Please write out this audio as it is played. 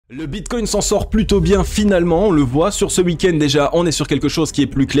Le Bitcoin s'en sort plutôt bien finalement, on le voit sur ce week-end déjà, on est sur quelque chose qui est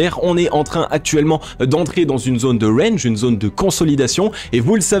plus clair, on est en train actuellement d'entrer dans une zone de range, une zone de consolidation et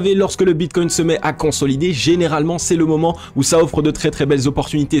vous le savez, lorsque le Bitcoin se met à consolider, généralement c'est le moment où ça offre de très belles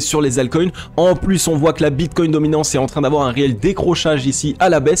opportunités sur les altcoins. En plus on voit que la Bitcoin dominance est en train d'avoir un réel décrochage ici à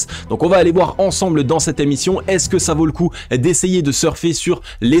la baisse, donc on va aller voir ensemble dans cette émission, est-ce que ça vaut le coup d'essayer de surfer sur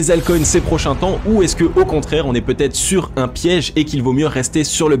les altcoins ces prochains temps ou est-ce que au contraire on est peut-être sur un piège et qu'il vaut mieux rester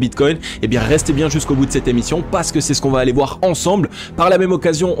sur le Bitcoin? Eh bien restez bien jusqu'au bout de cette émission parce que c'est ce qu'on va aller voir ensemble. Par la même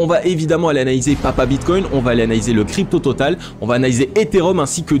occasion, on va évidemment aller analyser Papa Bitcoin, on va aller analyser le crypto total, on va analyser Ethereum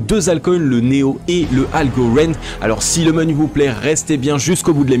ainsi que deux altcoins, le Neo et le Algorand. Alors si le menu vous plaît, restez bien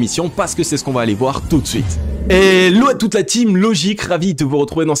jusqu'au bout de l'émission parce que c'est ce qu'on va aller voir tout de suite. Hello à toute la team Logique, ravi de vous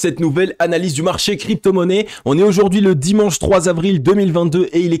retrouver dans cette nouvelle analyse du marché crypto-monnaie. On est aujourd'hui le dimanche 3 avril 2022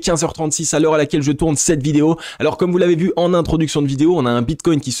 et il est 15h36 à l'heure à laquelle je tourne cette vidéo. Alors comme vous l'avez vu en introduction de vidéo, on a un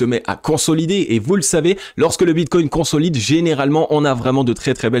Bitcoin qui se met à consolider et vous le savez, lorsque le Bitcoin consolide, généralement on a vraiment de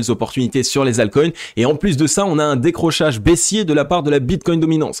très belles opportunités sur les altcoins et en plus de ça, on a un décrochage baissier de la part de la Bitcoin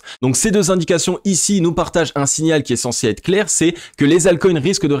dominance. Donc ces deux indications ici nous partagent un signal qui est censé être clair, c'est que les altcoins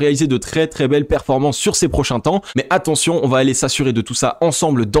risquent de réaliser de très belles performances sur ces prochains temps. Mais attention, on va aller s'assurer de tout ça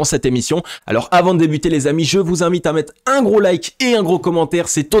ensemble dans cette émission. Alors avant de débuter les amis, je vous invite à mettre un gros like et un gros commentaire,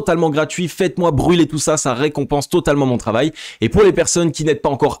 c'est totalement gratuit, faites-moi brûler tout ça, ça récompense totalement mon travail. Et pour les personnes qui n'êtes pas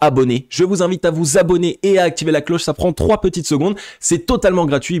encore abonnées, je vous invite à vous abonner et à activer la cloche, ça prend 3 petites secondes, c'est totalement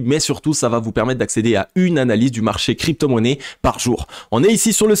gratuit, mais surtout ça va vous permettre d'accéder à une analyse du marché crypto-monnaie par jour. On est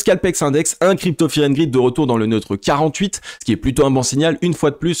ici sur le Scalpex Index, un crypto fear and greed de retour dans le neutre 48, ce qui est plutôt un bon signal. Une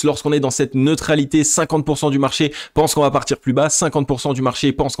fois de plus, lorsqu'on est dans cette neutralité, 50% du marché pense qu'on va partir plus bas, 50% du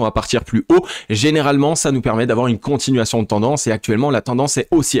marché pense qu'on va partir plus haut. Généralement, ça nous permet d'avoir une continuation de tendance et actuellement, la tendance est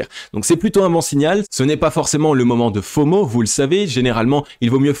haussière. Donc, c'est plutôt un bon signal. Ce n'est pas forcément le moment de FOMO, vous le savez. Généralement,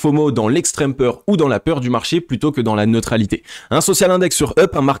 il vaut mieux FOMO dans l'extrême peur ou dans la peur du marché plutôt que dans la neutralité. Un social index sur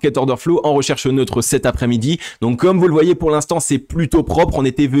Up, un market order flow en recherche neutre cet après-midi. Donc, comme vous le voyez pour l'instant, c'est plutôt propre. On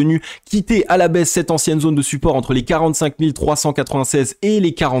était venu quitter à la baisse cette ancienne zone de support entre les 45 396 et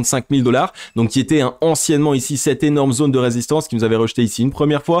les 45 000 $. Donc, qui était anciennement ici cette énorme zone de résistance qui nous avait rejeté ici une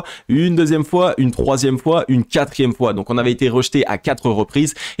première fois, une deuxième fois, une troisième fois, une quatrième fois. Donc on avait été rejeté à 4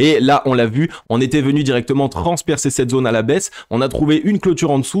 reprises et là on l'a vu, on était venu directement transpercer cette zone à la baisse, on a trouvé une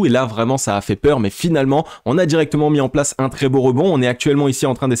clôture en dessous et là vraiment ça a fait peur, mais finalement on a directement mis en place un très beau rebond. On est actuellement ici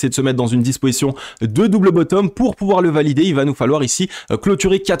en train d'essayer de se mettre dans une disposition de double bottom. Pour pouvoir le valider, il va nous falloir ici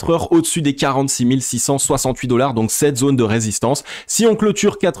clôturer 4 heures au-dessus des 46 668 $, donc cette zone de résistance. Si on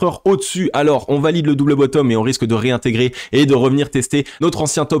clôture 4 heures au-dessus, alors on valide le double bottom et on risque de réintégrer et de revenir tester notre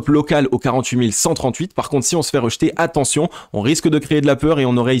ancien top local au 48 138. Par contre, si on se fait rejeter, attention, on risque de créer de la peur et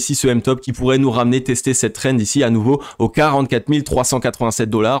on aurait ici ce M-top qui pourrait nous ramener tester cette trend ici à nouveau au 44 387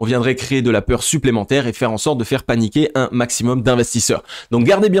 $. On viendrait créer de la peur supplémentaire et faire en sorte de faire paniquer un maximum d'investisseurs. Donc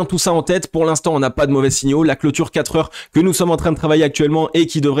gardez bien tout ça en tête. Pour l'instant, on n'a pas de mauvais signaux. La clôture 4 heures que nous sommes en train de travailler actuellement et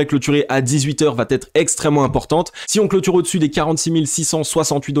qui devrait clôturer à 18 heures va être extrêmement importante. Si on clôture au-dessus des 46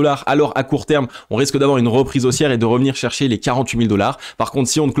 668 $, alors à court terme, on risque d'avoir une reprise haussière et de revenir chercher les 48 000 $. Par contre,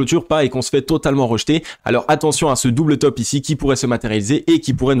 si on ne clôture pas et qu'on se fait totalement rejeter, alors attention à ce double top ici qui pourrait se matérialiser et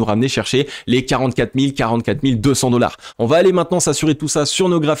qui pourrait nous ramener chercher les 44 200 $. On va aller maintenant s'assurer de tout ça sur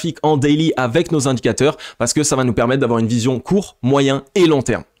nos graphiques en daily avec nos indicateurs parce que ça va nous permettre d'avoir une vision court, moyen et long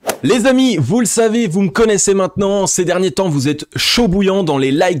terme. Les amis, vous le savez, vous me connaissez maintenant, ces derniers temps vous êtes chaud bouillant dans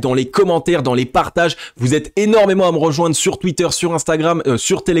les likes, dans les commentaires, dans les partages, vous êtes énormément à me rejoindre sur Twitter, sur Instagram,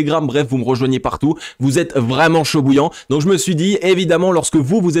 sur Telegram, bref vous me rejoignez partout, vous êtes vraiment chaud bouillant. Donc je me suis dit, évidemment lorsque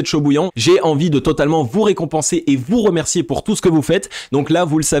vous êtes chaud bouillant, j'ai envie de totalement vous récompenser et vous remercier pour tout ce que vous faites. Donc là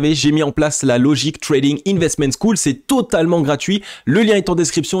vous le savez, j'ai mis en place la Logic Trading Investment School, c'est totalement gratuit, le lien est en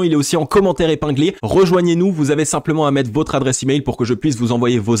description, il est aussi en commentaire épinglé, rejoignez-nous, vous avez simplement à mettre votre adresse email pour que je puisse vous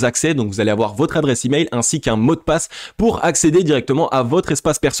envoyer vos accès. Donc vous allez avoir votre adresse email ainsi qu'un mot de passe pour accéder directement à votre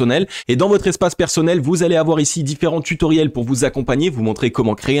espace personnel. Et dans votre espace personnel, vous allez avoir ici différents tutoriels pour vous accompagner, vous montrer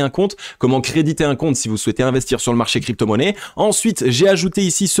comment créer un compte, comment créditer un compte si vous souhaitez investir sur le marché crypto-monnaie. Ensuite, j'ai ajouté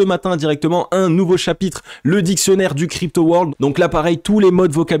ici ce matin directement un nouveau chapitre, le dictionnaire du crypto world. Donc là pareil, tous les mots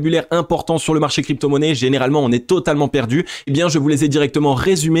de vocabulaire importants sur le marché crypto-monnaie, généralement on est totalement perdu. Eh bien je vous les ai directement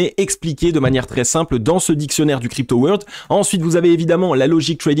résumés, expliqués de manière très simple dans ce dictionnaire du crypto world. Ensuite, vous avez évidemment la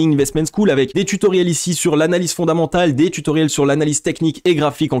Logic Trading Trading Investment School avec des tutoriels ici sur l'analyse fondamentale, des tutoriels sur l'analyse technique et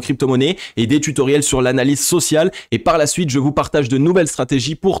graphique en crypto-monnaie et des tutoriels sur l'analyse sociale. Et par la suite, je vous partage de nouvelles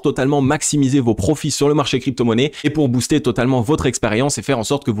stratégies pour totalement maximiser vos profits sur le marché crypto-monnaie et pour booster totalement votre expérience et faire en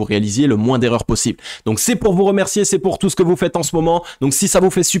sorte que vous réalisiez le moins d'erreurs possible. Donc c'est pour vous remercier, c'est pour tout ce que vous faites en ce moment. Donc si ça vous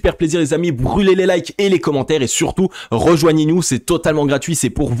fait super plaisir les amis, brûlez les likes et les commentaires et surtout rejoignez-nous, c'est totalement gratuit,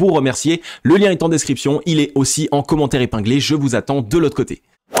 c'est pour vous remercier. Le lien est en description, il est aussi en commentaire épinglé, je vous attends de l'autre côté.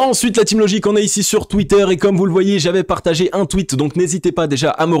 Ensuite, la Team Logique, on est ici sur Twitter et comme vous le voyez, j'avais partagé un tweet, donc n'hésitez pas déjà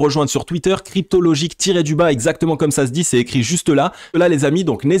à me rejoindre sur Twitter, cryptologique-du-bas, exactement comme ça se dit, c'est écrit juste là. Là les amis,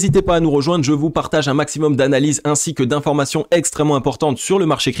 donc n'hésitez pas à nous rejoindre, je vous partage un maximum d'analyses ainsi que d'informations extrêmement importantes sur le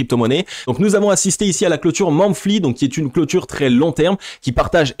marché crypto-monnaie. Donc nous avons assisté ici à la clôture monthly, donc qui est une clôture très long terme, qui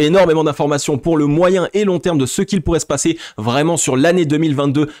partage énormément d'informations pour le moyen et long terme de ce qu'il pourrait se passer vraiment sur l'année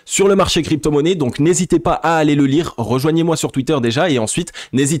 2022 sur le marché crypto-monnaie. Donc n'hésitez pas à aller le lire, rejoignez-moi sur Twitter déjà et ensuite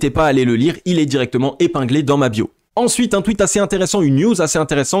n'hésitez pas à aller le lire, il est directement épinglé dans ma bio. Ensuite, un tweet assez intéressant, une news assez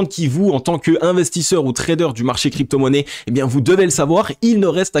intéressante qui vous, en tant qu'investisseur ou trader du marché crypto-monnaie, eh bien vous devez le savoir, il ne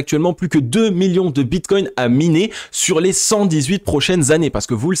reste actuellement plus que 2 millions de bitcoins à miner sur les 118 prochaines années. Parce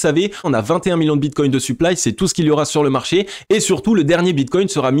que vous le savez, on a 21 millions de bitcoins de supply, c'est tout ce qu'il y aura sur le marché. Et surtout, le dernier bitcoin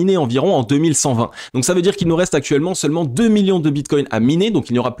sera miné environ en 2120. Donc ça veut dire qu'il nous reste actuellement seulement 2 millions de bitcoins à miner. Donc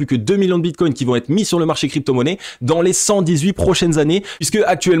il n'y aura plus que 2 millions de bitcoins qui vont être mis sur le marché crypto-monnaie dans les 118 prochaines années. Puisque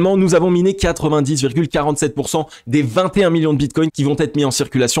actuellement, nous avons miné 90,47% des 21 millions de bitcoins qui vont être mis en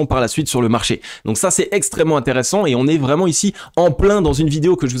circulation par la suite sur le marché. Donc ça c'est extrêmement intéressant et on est vraiment ici en plein dans une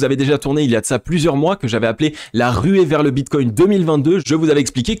vidéo que je vous avais déjà tournée il y a de ça plusieurs mois que j'avais appelé la ruée vers le bitcoin 2022. Je vous avais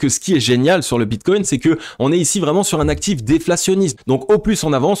expliqué que ce qui est génial sur le bitcoin c'est que on est ici vraiment sur un actif déflationniste. Donc au plus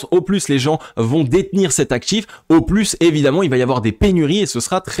on avance, au plus les gens vont détenir cet actif, au plus évidemment il va y avoir des pénuries et ce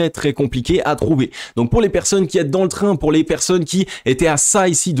sera très compliqué à trouver. Donc pour les personnes qui êtes dans le train, pour les personnes qui étaient à ça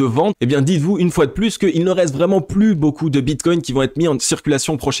ici de vendre, eh bien dites-vous une fois de plus qu'il ne reste vraiment plus beaucoup de bitcoins qui vont être mis en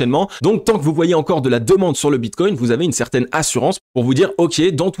circulation prochainement. Donc tant que vous voyez encore de la demande sur le bitcoin, vous avez une certaine assurance pour vous dire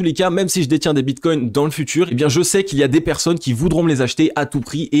ok, dans tous les cas, même si je détiens des bitcoins dans le futur, eh bien je sais qu'il y a des personnes qui voudront me les acheter à tout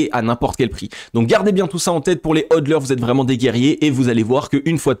prix et à n'importe quel prix. Donc gardez bien tout ça en tête pour les hodlers, vous êtes vraiment des guerriers et vous allez voir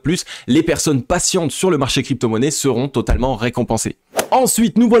qu'une fois de plus, les personnes patientes sur le marché crypto-monnaie seront totalement récompensées.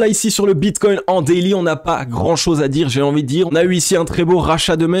 Ensuite, nous voilà ici sur le Bitcoin en daily. On n'a pas grand chose à dire, j'ai envie de dire. On a eu ici un très beau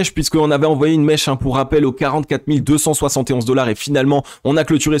rachat de mèche puisqu'on avait envoyé une mèche pour rappel aux 44 271 $ et finalement on a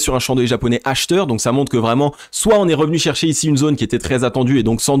clôturé sur un chandelier japonais acheteur. Donc ça montre que vraiment, soit on est revenu chercher ici une zone qui était très attendue et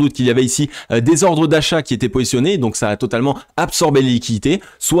donc sans doute qu'il y avait ici des ordres d'achat qui étaient positionnés. Donc ça a totalement absorbé les liquidités.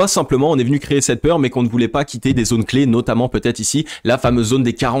 Soit simplement on est venu créer cette peur mais qu'on ne voulait pas quitter des zones clés, notamment peut-être ici la fameuse zone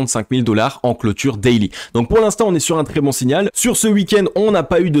des 45 000 $ en clôture daily. Donc pour l'instant on est sur un très bon signal. Sur ce week-end, on n'a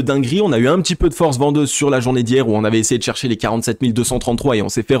pas eu de dinguerie, on a eu un petit peu de force vendeuse sur la journée d'hier où on avait essayé de chercher les 47 233 et on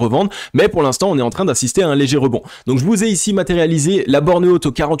s'est fait revendre, mais pour l'instant on est en train d'assister à un léger rebond. Donc je vous ai ici matérialisé la borne haute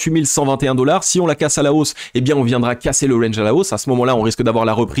aux 48 121 $. Si on la casse à la hausse, eh bien on viendra casser le range à la hausse. À ce moment-là, on risque d'avoir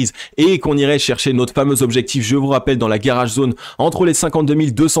la reprise et qu'on irait chercher notre fameux objectif, je vous rappelle, dans la garage zone entre les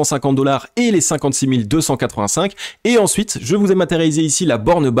 52 250 $ et les 56 285. Et ensuite, je vous ai matérialisé ici la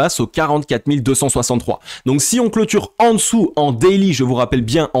borne basse aux 44 263. Donc si on clôture en dessous en daily, je vous rappelle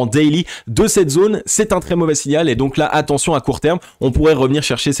bien en daily de cette zone, c'est un très mauvais signal et donc là attention à court terme, on pourrait revenir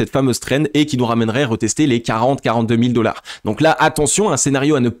chercher cette fameuse trend et qui nous ramènerait retester les 42 000 $. Donc là attention, un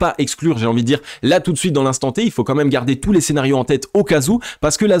scénario à ne pas exclure, j'ai envie de dire là tout de suite dans l'instant T, il faut quand même garder tous les scénarios en tête au cas où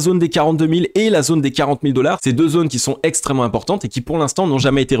parce que la zone des 42 000 et la zone des 40 000 $, c'est deux zones qui sont extrêmement importantes et qui pour l'instant n'ont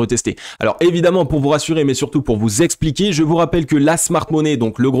jamais été retestées. Alors évidemment pour vous rassurer mais surtout pour vous expliquer, je vous rappelle que la smart money,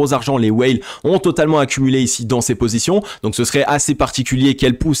 donc le gros argent, les whales, ont totalement accumulé ici dans ces positions, donc ce serait assez particulier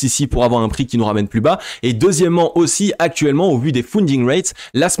qu'elle pousse ici pour avoir un prix qui nous ramène plus bas. Et deuxièmement aussi, actuellement, au vu des funding rates,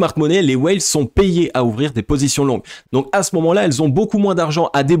 la smart money, les whales sont payés à ouvrir des positions longues. Donc à ce moment-là, elles ont beaucoup moins d'argent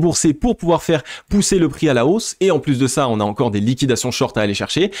à débourser pour pouvoir faire pousser le prix à la hausse. Et en plus de ça, on a encore des liquidations short à aller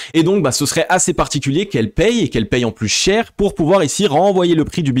chercher. Et donc, ce serait assez particulier qu'elles payent et qu'elles payent en plus cher pour pouvoir ici renvoyer le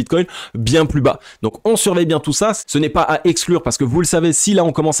prix du Bitcoin bien plus bas. Donc on surveille bien tout ça. Ce n'est pas à exclure parce que vous le savez, si là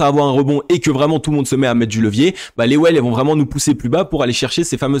on commence à avoir un rebond et que vraiment tout le monde se met à mettre du levier, les whales elles vont vraiment nous pousser plus bas pour aller chercher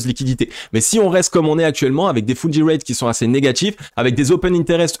ces fameuses liquidités. Mais si on reste comme on est actuellement avec des funding rates qui sont assez négatifs, avec des open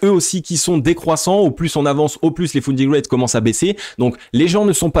interest eux aussi qui sont décroissants, au plus on avance avance, au plus les funding rates commencent à baisser. Donc les gens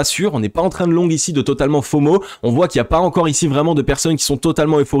ne sont pas sûrs, on n'est pas en train de long ici de totalement FOMO. On voit qu'il n'y a pas encore ici vraiment de personnes qui sont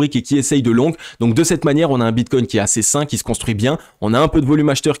totalement euphoriques et qui essayent de long. Donc de cette manière, on a un Bitcoin qui est assez sain, qui se construit bien. On a un peu de volume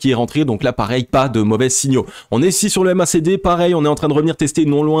acheteur qui est rentré, donc là pareil, pas de mauvais signaux. On est ici sur le MACD, pareil, on est en train de revenir tester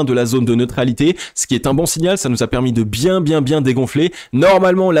non loin de la zone de neutralité, ce qui est un bon signal. Ça nous a permis de bien dégonfler.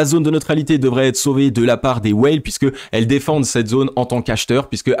 Normalement, la zone de neutralité devrait être sauvée de la part des whales puisque elles défendent cette zone en tant qu'acheteurs,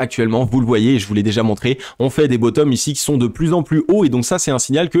 puisque actuellement, vous le voyez, je vous l'ai déjà montré, on fait des bottoms ici qui sont de plus en plus hauts, et donc ça c'est un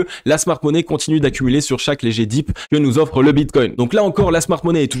signal que la smart money continue d'accumuler sur chaque léger dip que nous offre le Bitcoin. Donc là encore, la smart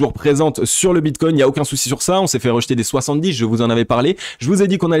money est toujours présente sur le Bitcoin, il n'y a aucun souci sur ça. On s'est fait rejeter des 70, je vous en avais parlé. Je vous ai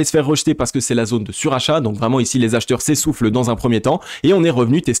dit qu'on allait se faire rejeter parce que c'est la zone de surachat, donc vraiment ici les acheteurs s'essoufflent dans un premier temps, et on est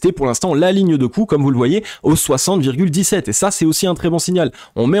revenu tester pour l'instant la ligne de coup, comme vous le voyez, au 60,17, et ça c'est aussi un très bon signal.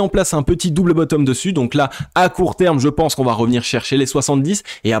 On met en place un petit double bottom dessus, donc là à court terme je pense qu'on va revenir chercher les 70,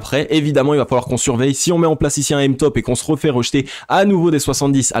 et après évidemment il va falloir qu'on surveille. Si on met en place ici un M-top et qu'on se refait rejeter à nouveau des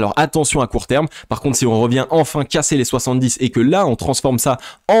 70, alors attention à court terme. Par contre, si on revient enfin casser les 70 et que là on transforme ça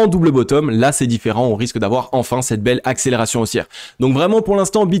en double bottom, là c'est différent, on risque d'avoir enfin cette belle accélération haussière. Donc vraiment pour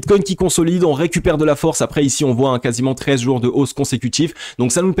l'instant Bitcoin qui consolide, on récupère de la force. Après ici on voit quasiment 13 jours de hausse consécutifs,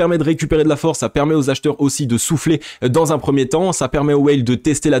 donc ça nous permet de récupérer de la force, ça permet aux acheteurs aussi de souffler dans un premier temps, ça permet aux whales de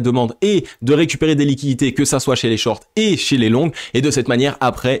tester la demande et de récupérer des liquidités, que ça soit chez les shorts et chez les longs, et de cette manière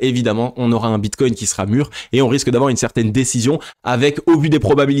après évidemment on aura un Bitcoin qui sera mûr et on risque d'avoir une certaine décision avec, au vu des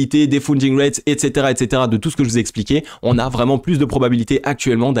probabilités, des funding rates, etc., de tout ce que je vous ai expliqué, on a vraiment plus de probabilités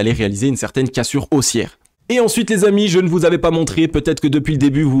actuellement d'aller réaliser une certaine cassure haussière. Et ensuite les amis, je ne vous avais pas montré, peut-être que depuis le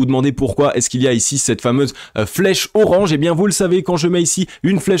début vous vous demandez pourquoi est-ce qu'il y a ici cette fameuse flèche orange. Et bien vous le savez, quand je mets ici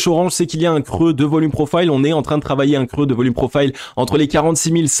une flèche orange, c'est qu'il y a un creux de volume profile. On est en train de travailler un creux de volume profile entre les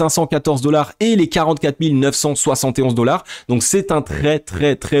 46 514 $ et les 44 971 $. Donc c'est un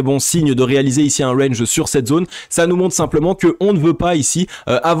très bon signe de réaliser ici un range sur cette zone. Ça nous montre simplement que on ne veut pas ici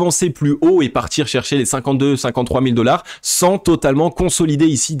avancer plus haut et partir chercher les 52 53 000 $ sans totalement consolider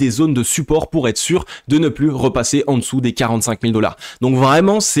ici des zones de support pour être sûr de ne plus repasser en dessous des 45 000 $. Donc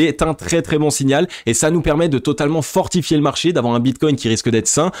vraiment c'est un très bon signal et ça nous permet de totalement fortifier le marché, d'avoir un Bitcoin qui risque d'être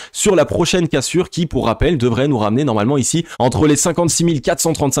sain sur la prochaine cassure qui, pour rappel, devrait nous ramener normalement ici entre les 56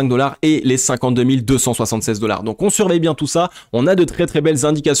 435 $ et les 52 276 $. Donc on surveille bien tout ça, on a de très belles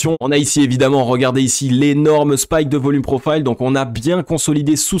indications. On a ici évidemment, regardez ici l'énorme spike de volume profile, donc on a bien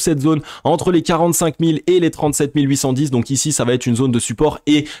consolidé sous cette zone entre les 45 000 et les 37 810. Donc ici ça va être une zone de support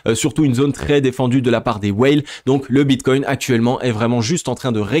et surtout une zone très défendue de la part des whales. Donc le Bitcoin actuellement est vraiment juste en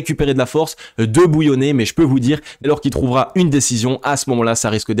train de récupérer de la force, de bouillonner, mais je peux vous dire, dès lors qu'il trouvera une décision, à ce moment-là,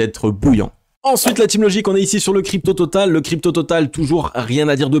 ça risque d'être bouillant. Ensuite, la team logique, on est ici sur le crypto total. Le crypto total, toujours rien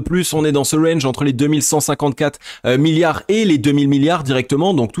à dire de plus. On est dans ce range entre les 2154 milliards et les 2000 milliards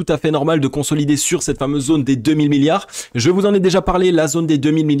directement. Donc, tout à fait normal de consolider sur cette fameuse zone des 2000 milliards. Je vous en ai déjà parlé. La zone des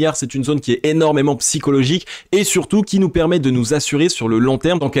 2000 milliards, c'est une zone qui est énormément psychologique et surtout qui nous permet de nous assurer sur le long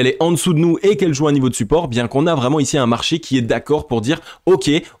terme. Donc, elle est en dessous de nous et qu'elle joue un niveau de support, bien qu'on a vraiment ici un marché qui est d'accord pour dire, OK,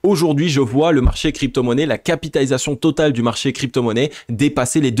 aujourd'hui, je vois le marché crypto-monnaie, la capitalisation totale du marché crypto-monnaie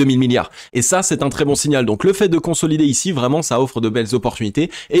dépasser les 2000 milliards. Et ça, c'est un très bon signal. Donc le fait de consolider ici, vraiment ça offre de belles opportunités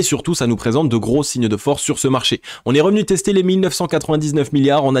et surtout ça nous présente de gros signes de force sur ce marché. On est revenu tester les 1999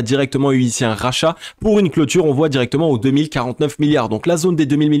 milliards, on a directement eu ici un rachat pour une clôture, on voit directement aux 2049 milliards. Donc la zone des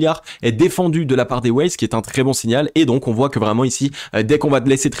 2000 milliards est défendue de la part des whales, ce qui est un très bon signal, et donc on voit que vraiment ici, dès qu'on va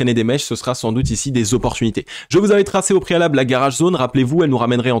laisser traîner des mèches, ce sera sans doute ici des opportunités. Je vous avais tracé au préalable la garage zone, rappelez-vous, elle nous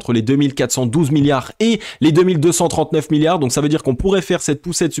ramènerait entre les 2412 milliards et les 2239 milliards, donc ça veut dire qu'on pourrait faire cette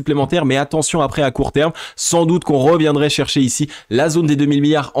poussette supplémentaire, mais attention après à court terme, sans doute qu'on reviendrait chercher ici la zone des 2000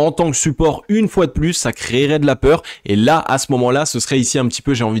 milliards en tant que support une fois de plus, ça créerait de la peur et là à ce moment-là ce serait ici un petit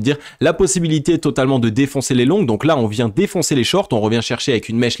peu, j'ai envie de dire, la possibilité totalement de défoncer les longues. Donc là on vient défoncer les shorts, on revient chercher avec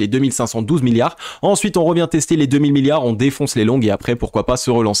une mèche les 2512 milliards, ensuite on revient tester les 2000 milliards, on défonce les longues et après pourquoi pas se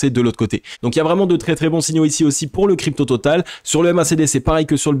relancer de l'autre côté. Donc il y a vraiment de très bons signaux ici aussi pour le crypto total. Sur le MACD c'est pareil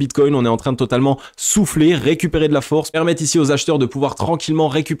que sur le Bitcoin, on est en train de totalement souffler, récupérer de la force, permettre ici aux acheteurs de pouvoir tranquillement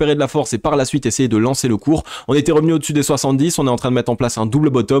récupérer de la force et par la suite essayer de lancer le cours. On était revenu au-dessus des 70, on est en train de mettre en place un double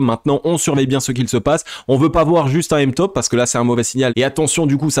bottom. Maintenant, on surveille bien ce qu'il se passe. On veut pas voir juste un M-top parce que là, c'est un mauvais signal. Et attention,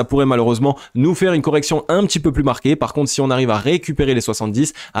 du coup, ça pourrait malheureusement nous faire une correction un petit peu plus marquée. Par contre, si on arrive à récupérer les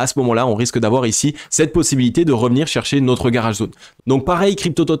 70, à ce moment-là, on risque d'avoir ici cette possibilité de revenir chercher notre garage zone. Donc pareil,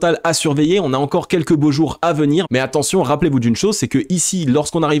 crypto total à surveiller. On a encore quelques beaux jours à venir. Mais attention, rappelez-vous d'une chose, c'est que ici,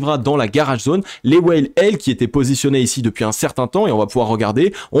 lorsqu'on arrivera dans la garage zone, les whales, elles, qui étaient positionnées ici depuis un certain temps, et on va pouvoir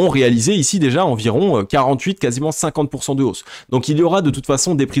regarder, ont réalisé ici déjà environ 48, quasiment 50% de hausse. Donc il y aura de toute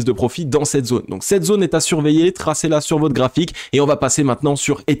façon des prises de profit dans cette zone. Donc cette zone est à surveiller, tracez-la sur votre graphique et on va passer maintenant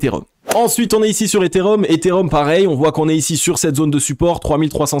sur Ethereum. Ensuite, on est ici sur Ethereum. Ethereum, pareil, on voit qu'on est ici sur cette zone de support,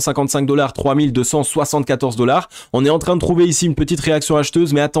 3355 $, 3274 $. On est en train de trouver ici une petite réaction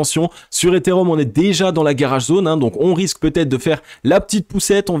acheteuse, mais attention, sur Ethereum, on est déjà dans la garage zone, hein, donc on risque peut-être de faire la petite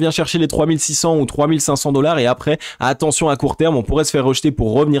poussette, on vient chercher les 3600 ou 3500 $, et après, attention à court terme, on pourrait se faire rejeter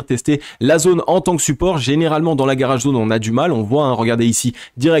pour revenir tester la zone en tant que support. Généralement, dans la garage zone, on a du mal, on voit, hein, regardez ici,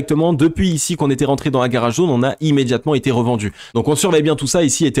 directement, depuis ici qu'on était rentré dans la garage zone, on a immédiatement été revendu. Donc on surveille bien tout ça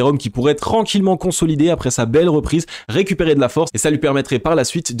ici, Ethereum qui pourrait tranquillement consolider après sa belle reprise, récupérer de la force et ça lui permettrait par la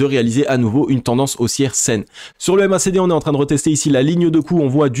suite de réaliser à nouveau une tendance haussière saine. Sur le MACD, on est en train de retester ici la ligne de coup, on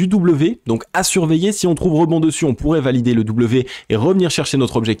voit du W, donc à surveiller. Si on trouve rebond dessus, on pourrait valider le W et revenir chercher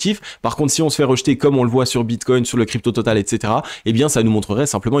notre objectif. Par contre, si on se fait rejeter comme on le voit sur Bitcoin, sur le crypto total, etc., eh bien ça nous montrerait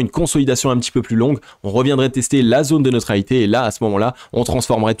simplement une consolidation un petit peu plus longue. On reviendrait tester la zone de neutralité et là, à ce moment-là, on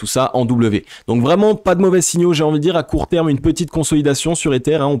transformerait tout ça en W. Donc vraiment, pas de mauvais signaux, j'ai envie de dire, à court terme, une petite consolidation sur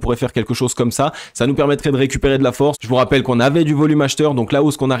Ether, hein, on pourrait faire quelque chose comme ça nous permettrait de récupérer de la force. Je vous rappelle qu'on avait du volume acheteur, donc la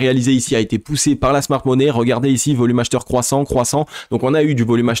hausse qu'on a réalisé ici a été poussée par la smart money. Regardez ici, volume acheteur croissant, donc on a eu du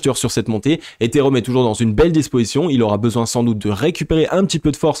volume acheteur sur cette montée. Ethereum est toujours dans une belle disposition, il aura besoin sans doute de récupérer un petit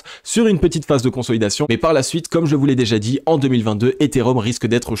peu de force sur une petite phase de consolidation, mais par la suite, comme je vous l'ai déjà dit, en 2022, Ethereum risque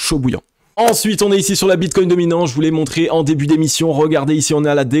d'être chaud bouillant. Ensuite, on est ici sur la Bitcoin dominant, je vous l'ai montré en début d'émission, regardez ici on est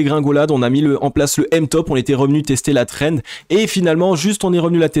à la dégringolade, on a mis en place le M-top, on était revenu tester la trend et finalement juste on est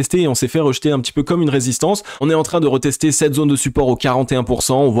revenu la tester et on s'est fait rejeter un petit peu comme une résistance. On est en train de retester cette zone de support au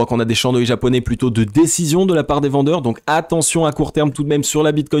 41%, on voit qu'on a des chandails japonais plutôt de décision de la part des vendeurs, donc attention à court terme tout de même sur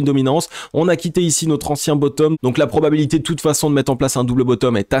la Bitcoin dominance. On a quitté ici notre ancien bottom, donc la probabilité de toute façon de mettre en place un double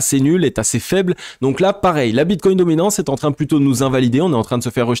bottom est assez nulle, est assez faible. Donc là pareil, la Bitcoin dominance est en train plutôt de nous invalider, on est en train de se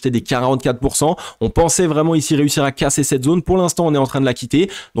faire rejeter des 44%. On pensait vraiment ici réussir à casser cette zone. Pour l'instant, on est en train de la quitter.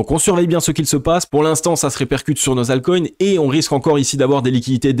 Donc, on surveille bien ce qu'il se passe. Pour l'instant, ça se répercute sur nos altcoins et on risque encore ici d'avoir des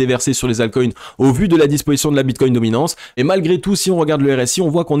liquidités déversées sur les altcoins au vu de la disposition de la Bitcoin dominance. Et malgré tout, si on regarde le RSI, on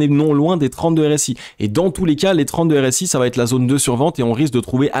voit qu'on est non loin des 30 de RSI. Et dans tous les cas, les 30 de RSI, ça va être la zone de survente et on risque de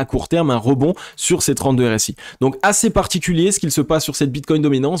trouver à court terme un rebond sur ces 30 de RSI. Donc, assez particulier ce qu'il se passe sur cette Bitcoin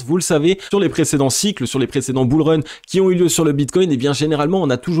dominance. Vous le savez, sur les précédents cycles, sur les précédents bull runs qui ont eu lieu sur le Bitcoin, et bien généralement, on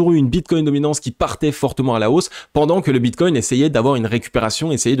a toujours eu une Bitcoin dominance qui partait fortement à la hausse pendant que le Bitcoin essayait d'avoir une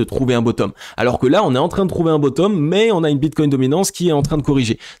récupération, essayait de trouver un bottom. Alors que là, on est en train de trouver un bottom, mais on a une Bitcoin dominance qui est en train de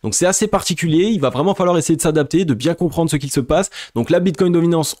corriger. Donc c'est assez particulier, il va vraiment falloir essayer de s'adapter, de bien comprendre ce qu'il se passe. Donc la Bitcoin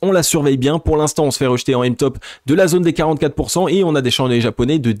dominance, on la surveille bien. Pour l'instant, on se fait rejeter en M-top de la zone des 44% et on a des chandails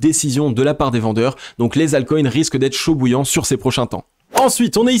japonais de décision de la part des vendeurs. Donc les altcoins risquent d'être chaud bouillants sur ces prochains temps.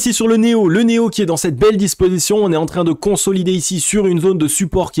 Ensuite, on est ici sur le Néo qui est dans cette belle disposition, on est en train de consolider ici sur une zone de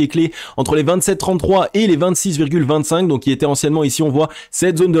support qui est clé entre les 27,33 et les 26,25, donc qui était anciennement ici, on voit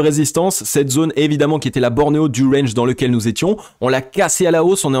cette zone de résistance, cette zone évidemment qui était la borne haute du range dans lequel nous étions, on l'a cassé à la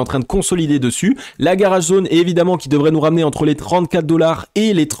hausse, on est en train de consolider dessus, la garage zone évidemment qui devrait nous ramener entre les 34 $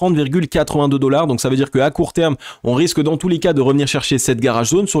 et les 30,82 $, donc ça veut dire qu'à court terme, on risque dans tous les cas de revenir chercher cette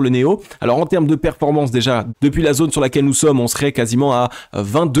garage zone sur le Néo. Alors en termes de performance déjà, depuis la zone sur laquelle nous sommes, on serait quasiment à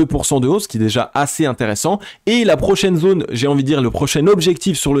 22% de hausse, qui est déjà assez intéressant. Et la prochaine zone, j'ai envie de dire, le prochain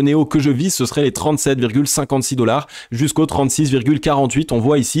objectif sur le Néo que je vise, ce serait les 37,56 $ jusqu'aux 36,48. On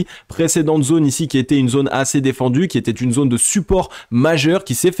voit ici, précédente zone ici qui était une zone assez défendue, qui était une zone de support majeur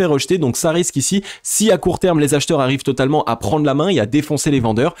qui s'est fait rejeter. Donc ça risque ici, si à court terme les acheteurs arrivent totalement à prendre la main et à défoncer les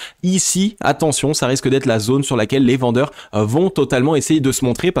vendeurs, ici, attention, ça risque d'être la zone sur laquelle les vendeurs vont totalement essayer de se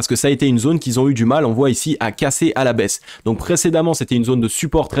montrer parce que ça a été une zone qu'ils ont eu du mal, on voit ici, à casser à la baisse. Donc précédemment, c'était une zone de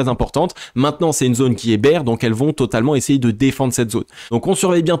support très importante. Maintenant, c'est une zone qui est bear, donc elles vont totalement essayer de défendre cette zone. Donc on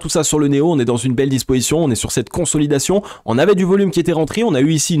surveille bien tout ça sur le Néo, on est dans une belle disposition, on est sur cette consolidation. On avait du volume qui était rentré, on a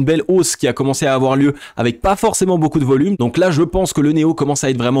eu ici une belle hausse qui a commencé à avoir lieu avec pas forcément beaucoup de volume. Donc là, je pense que le Néo commence à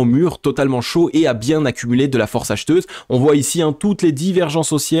être vraiment mûr, totalement chaud et à bien accumuler de la force acheteuse. On voit ici toutes les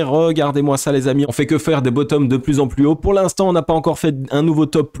divergences haussières. Regardez-moi ça les amis, on fait que faire des bottoms de plus en plus haut. Pour l'instant, on n'a pas encore fait un nouveau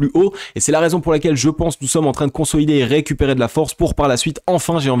top plus haut et c'est la raison pour laquelle je pense que nous sommes en train de consolider et récupérer de la force pour par la suite,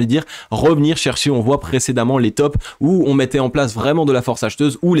 enfin j'ai envie de dire, revenir chercher, on voit précédemment les tops où on mettait en place vraiment de la force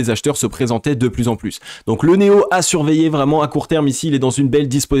acheteuse, où les acheteurs se présentaient de plus en plus. Donc le Néo à surveiller vraiment à court terme ici, il est dans une belle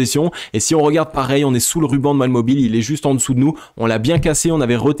disposition et si on regarde pareil, on est sous le ruban de mal mobile, il est juste en dessous de nous, on l'a bien cassé, on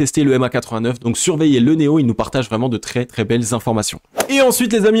avait retesté le MA89, donc surveillez le Néo, il nous partage vraiment de très belles informations. Et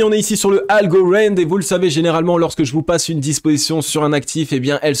ensuite les amis, on est ici sur le Algorand et vous le savez généralement lorsque je vous passe une disposition sur un actif, eh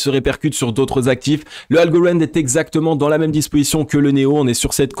bien elle se répercute sur d'autres actifs. Le Algorand est exactement dans la même disposition que le Néo, on est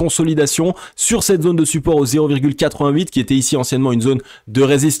sur cette consolidation, sur cette zone de support au 0,88 qui était ici anciennement une zone de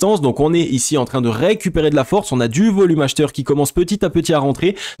résistance. Donc on est ici en train de récupérer de la force, on a du volume acheteur qui commence petit à petit à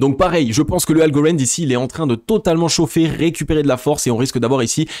rentrer. Donc pareil, je pense que le Algorand ici, il est en train de totalement chauffer, récupérer de la force et on risque d'avoir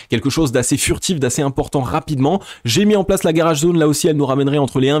ici quelque chose d'assez furtif, d'assez important rapidement. J'ai mis en place la garage zone, là aussi elle nous ramènerait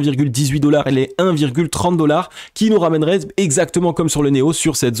entre les 1,18$ et les 1,30$ qui nous ramènerait exactement comme sur le Néo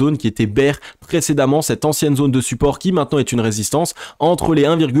sur cette zone qui était bear précédemment, cette ancienne zone de support qui maintenant est une résistance entre les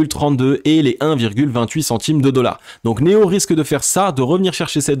 1,32 et les 1,28 centimes de dollar. Donc Néo risque de faire ça, de revenir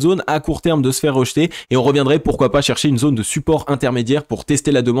chercher cette zone à court terme, de se faire rejeter et on reviendrait pourquoi pas chercher une zone de support intermédiaire pour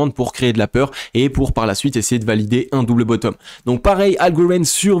tester la demande, pour créer de la peur et pour par la suite essayer de valider un double bottom. Donc pareil, Algorand,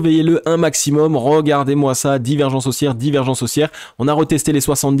 surveillez-le un maximum, regardez-moi ça, divergence haussière, on a retesté les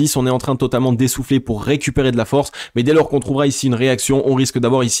 70, on est en train de totalement dessouffler pour récupérer de la force, mais dès lors qu'on trouvera ici une réaction, on risque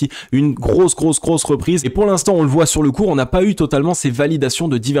d'avoir ici une grosse reprise et pour l'instant on le voit sur le cours, on n'a pas eu totalement ces validations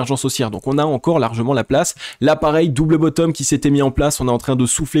de divergence haussière, donc on a encore largement la place. Là pareil, double bottom qui s'était mis en place, on est en train de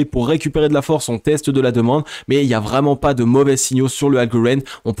souffler pour récupérer de la force, on teste de la demande, mais il n'y a vraiment pas de mauvais signaux sur le Algorand,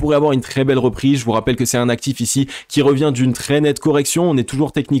 on pourrait avoir une très belle reprise. Je vous rappelle que c'est un actif ici qui revient d'une très nette correction, on est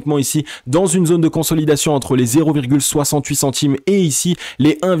toujours techniquement ici dans une zone de consolidation entre les 0,68 centimes et ici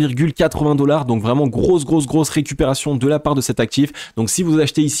les 1,80$, donc vraiment grosse récupération de la part de cet actif. Donc si vous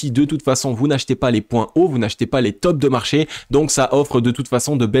achetez ici, de toute façon vous n'achetez pas les points hauts, vous n'achetez pas les tops de marché, donc ça offre de toute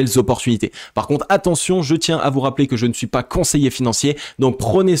façon de belles opportunités. Par contre attention, je tiens à vous rappeler que je ne suis pas conseiller financier, donc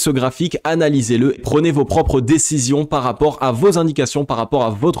prenez ce graphique, analysez-le, prenez vos propres décisions par rapport à vos indications, par rapport à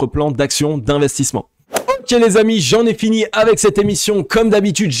votre plan d'action d'investissement. Ok les amis, j'en ai fini avec cette émission. Comme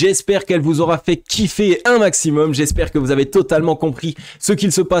d'habitude, j'espère qu'elle vous aura fait kiffer un maximum. J'espère que vous avez totalement compris ce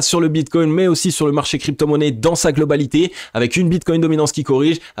qu'il se passe sur le Bitcoin, mais aussi sur le marché crypto-monnaie dans sa globalité, avec une Bitcoin dominance qui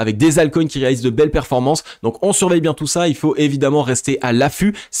corrige, avec des altcoins qui réalisent de belles performances. Donc on surveille bien tout ça, il faut évidemment rester à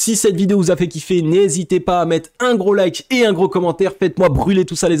l'affût. Si cette vidéo vous a fait kiffer, n'hésitez pas à mettre un gros like et un gros commentaire. Faites-moi brûler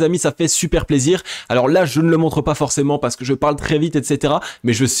tout ça les amis, ça fait super plaisir. Alors là, je ne le montre pas forcément parce que je parle très vite, etc.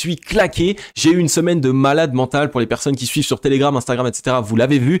 Mais je suis claqué. J'ai eu une semaine de malade mental pour les personnes qui suivent sur Telegram, Instagram, etc. Vous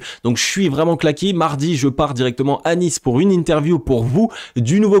l'avez vu. Donc je suis vraiment claqué. Mardi, je pars directement à Nice pour une interview pour vous,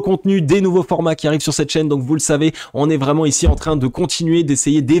 du nouveau contenu, des nouveaux formats qui arrivent sur cette chaîne. Donc vous le savez, on est vraiment ici en train de continuer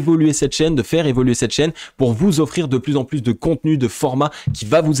d'essayer d'évoluer cette chaîne, de faire évoluer cette chaîne pour vous offrir de plus en plus de contenu, de formats qui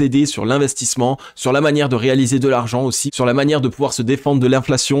va vous aider sur l'investissement, sur la manière de réaliser de l'argent aussi, sur la manière de pouvoir se défendre de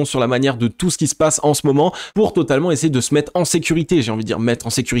l'inflation, sur la manière de tout ce qui se passe en ce moment pour totalement essayer de se mettre en sécurité. J'ai envie de dire mettre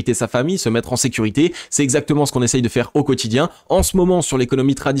en sécurité sa famille, se mettre en sécurité. C'est exactement ce qu'on essaye de faire au quotidien. En ce moment, sur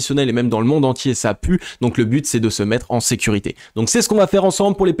l'économie traditionnelle et même dans le monde entier, ça pue. Donc le but, c'est de se mettre en sécurité. Donc c'est ce qu'on va faire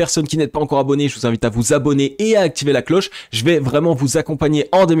ensemble. Pour les personnes qui n'êtes pas encore abonnées, je vous invite à vous abonner et à activer la cloche. Je vais vraiment vous accompagner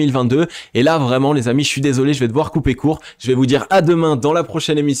en 2022. Et là, vraiment, les amis, je suis désolé, je vais devoir couper court. Je vais vous dire à demain dans la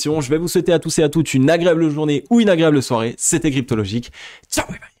prochaine émission. Je vais vous souhaiter à tous et à toutes une agréable journée ou une agréable soirée. C'était Cryptologique. Ciao,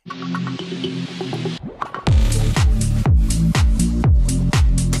 bye bye.